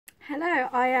Hello,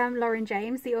 I am Lauren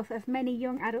James, the author of many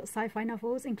young adult sci-fi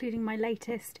novels, including my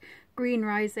latest, Green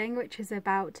Rising, which is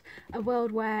about a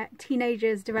world where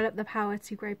teenagers develop the power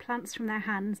to grow plants from their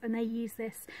hands, and they use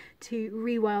this to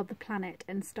reworld the planet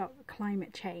and stop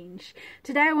climate change.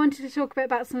 Today I wanted to talk a bit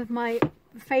about some of my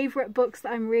favourite books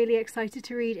that I'm really excited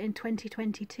to read in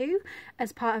 2022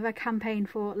 as part of a campaign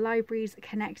for Libraries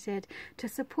Connected to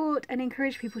support and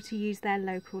encourage people to use their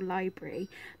local library.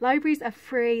 Libraries are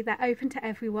free, they're open to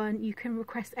everyone, you can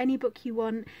request any book you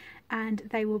want and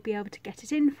they will be able to get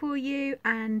it in for you.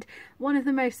 And one of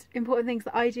the most important things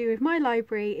that I do with my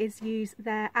library is use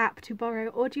their app to borrow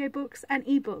audiobooks and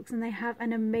ebooks, and they have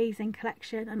an amazing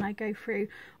collection and I go through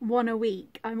one a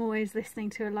week. I'm always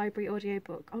listening to a library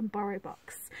audiobook on BorrowBox.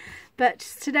 But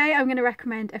today I'm going to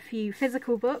recommend a few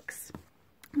physical books.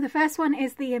 The first one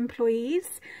is The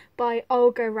Employees by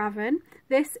Olga Ravn.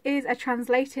 This is a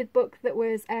translated book that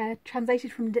was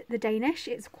translated from the Danish.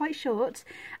 It's quite short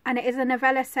and it is a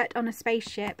novella set on a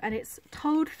spaceship, and it's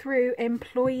told through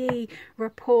employee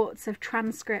reports of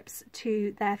transcripts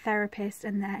to their therapists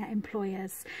and their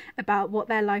employers about what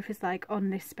their life is like on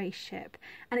this spaceship.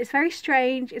 And it's very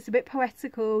strange, it's a bit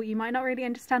poetical, you might not really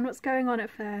understand what's going on at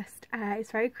first.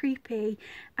 It's very creepy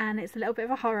and it's a little bit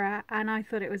of a horror, and I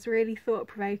thought it was really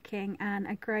thought-provoking and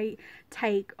a great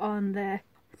take on the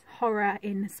horror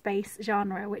in space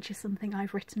genre, which is something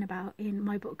I've written about in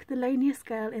my book The Loneliest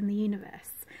Girl in the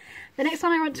Universe. The next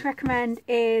one I want to recommend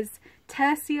is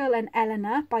Tertial and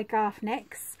Eleanor by Garth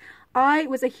Nix. I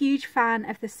was a huge fan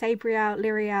of the Sabriel,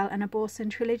 Lyriel and Aborson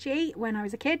trilogy when I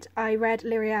was a kid. I read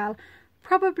Lyriel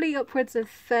probably upwards of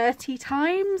 30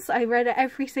 times. I read it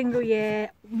every single year,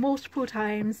 multiple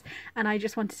times, and I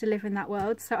just wanted to live in that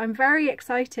world. So I'm very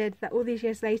excited that all these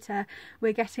years later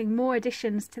we're getting more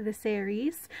additions to the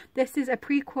series. This is a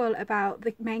prequel about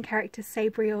the main character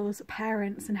Sabriel's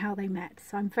parents and how they met,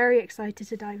 so I'm very excited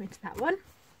to dive into that one.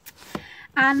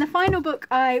 And the final book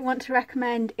I want to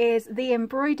recommend is The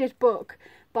Embroidered Book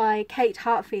by Kate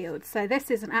Hartfield. So this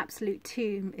is an absolute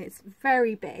tome, it's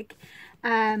very big.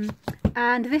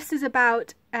 And this is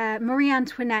about Marie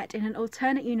Antoinette in an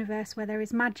alternate universe where there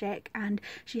is magic, and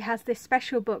she has this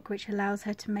special book which allows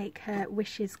her to make her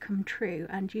wishes come true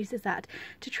and uses that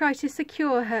to try to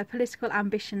secure her political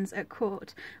ambitions at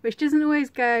court, which doesn't always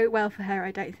go well for her,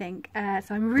 I don't think.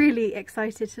 So I'm really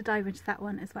excited to dive into that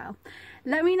one as well.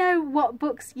 Let me know what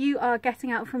books you are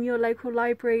getting out from your local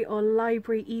library or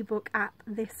library ebook app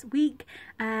this week,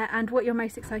 and what you're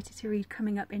most excited to read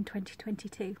coming up in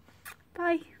 2022.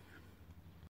 Bye.